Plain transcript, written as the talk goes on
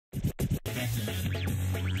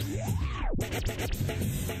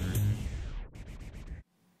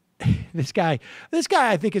This guy,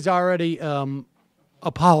 I think, has already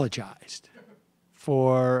apologized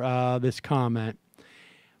for this comment.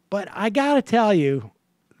 But I got to tell you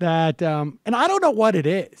that, and I don't know what it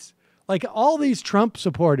is. Like, all these Trump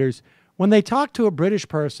supporters, when they talk to a British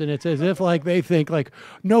person, it's as if, like, they think, like,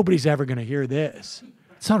 nobody's ever going to hear this.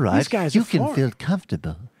 It's all right. These guys You are can foreign. feel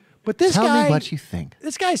comfortable. But this Tell guy, me what you think.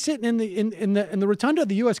 This guy's sitting in the rotunda of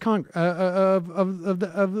the U.S. Congress of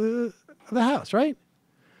the House, right?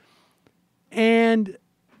 And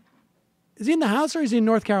is he in the House or is he in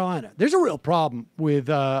North Carolina? There's a real problem with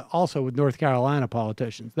also with North Carolina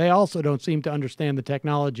politicians. They also don't seem to understand the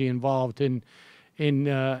technology involved in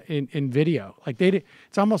video. Like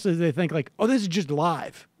it's almost as they think like, oh, this is just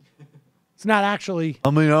live. It's not actually.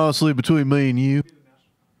 I mean, honestly, between me and you.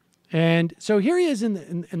 And so here he is in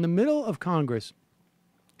the middle of Congress,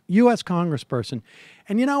 U.S. congressperson.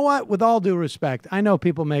 And you know what? With all due respect, I know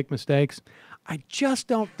people make mistakes. I just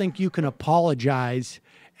don't think you can apologize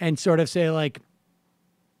and sort of say, like,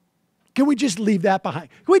 can we just leave that behind?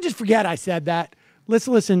 Can we just forget I said that? Let's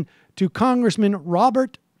listen to Congressman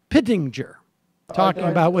Robert Pittenger talking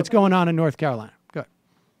about what's going on in North Carolina. Go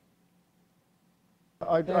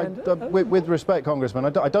ahead. With respect, Congressman,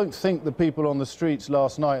 I don't think the people on the streets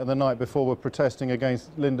last night and the night before were protesting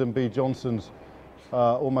against Lyndon B. Johnson's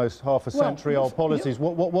almost half a century-old policies.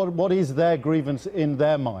 What is their grievance in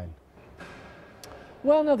their mind?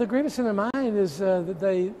 Well, no, the grievance in their mind is that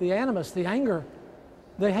the animus, the anger.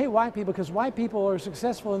 They hate white people because white people are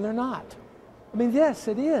successful and they're not. I mean, yes,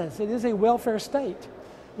 it is. It is a welfare state.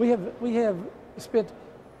 We have spent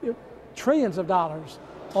trillions of dollars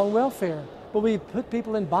on welfare, but we put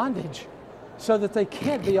people in bondage so that they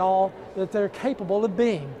can't be all that they're capable of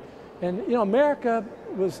being. And you know, America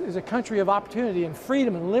is a country of opportunity and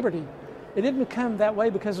freedom and liberty. It didn't become that way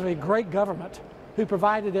because of a great government who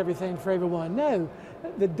provided everything for everyone. No,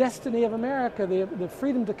 the destiny of America, the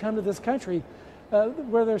freedom to come to this country,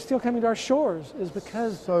 where they're still coming to our shores, is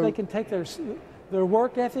because they can take their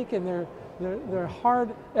work ethic and their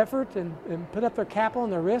hard effort and put up their capital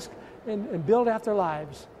and their risk and build out their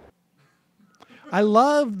lives. I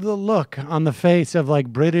love the look on the face of like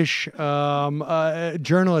British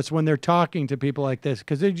journalists when they're talking to people like this,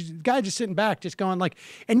 because the guy just sitting back, just going like,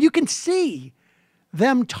 and you can see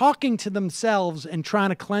them talking to themselves and trying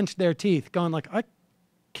to clench their teeth, going like, I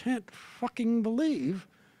can't fucking believe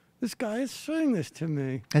this guy is saying this to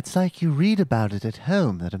me. It's like you read about it at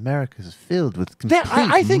home, that America is filled with complete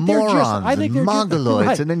I think morons and mongoloids,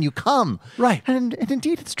 right. and then you come. Right. And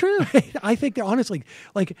indeed, it's true. I think they're honestly,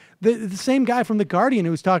 like the same guy from The Guardian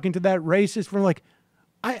who was talking to that racist from like,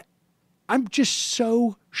 I'm just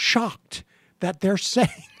so shocked that they're saying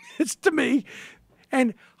this to me.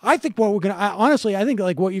 And I think what we're going to, honestly, I think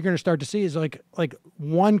like what you're going to start to see is like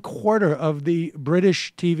 1/4 of the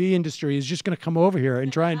British TV industry is just going to come over here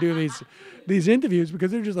and try and do these interviews,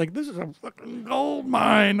 because they're just like, this is a fucking gold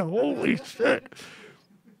mine. Holy shit.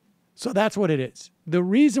 So that's what it is. The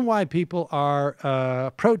reason why people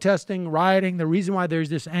are protesting, rioting, the reason why there's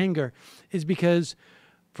this anger is because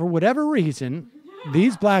for whatever reason,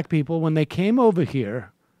 these black people, when they came over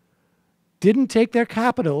here, didn't take their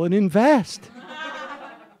capital and invest.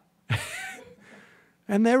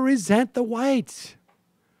 And they resent the whites.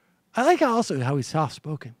 I like also how he's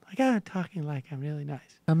soft-spoken. Like, I'm talking like I'm really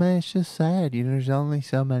nice. I mean, it's just sad. You know, there's only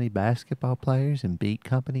so many basketball players and beat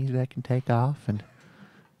companies that can take off. And,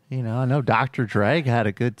 you know, I know Dr. Dre had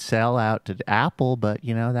a good sell out to Apple, but,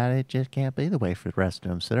 you know, that it just can't be the way for the rest of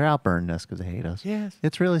them. So they're out burning us because they hate us. Yes.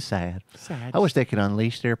 It's really sad. Sad. I wish they could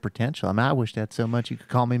unleash their potential. I mean, I wish that so much you could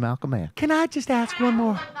call me Malcolm X. Can I just ask one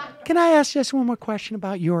more? Can I ask just one more question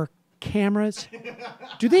about your cameras?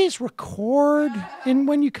 Do these record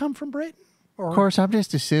when you come from Britain? Or? Of course, I'm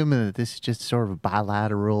just assuming that this is just sort of a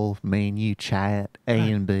bilateral me and you chat, A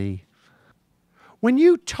and B. When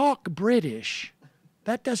you talk British,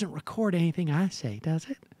 that doesn't record anything I say, does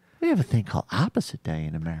it? We have a thing called Opposite Day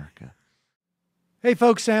in America. Hey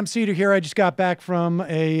folks, Sam Cedar here. I just got back from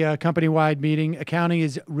a company-wide meeting. Accounting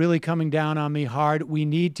is really coming down on me hard. We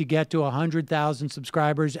need to get to 100,000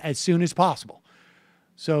 subscribers as soon as possible.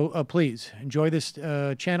 So please enjoy this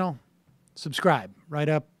channel. Subscribe right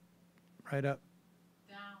down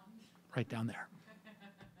there.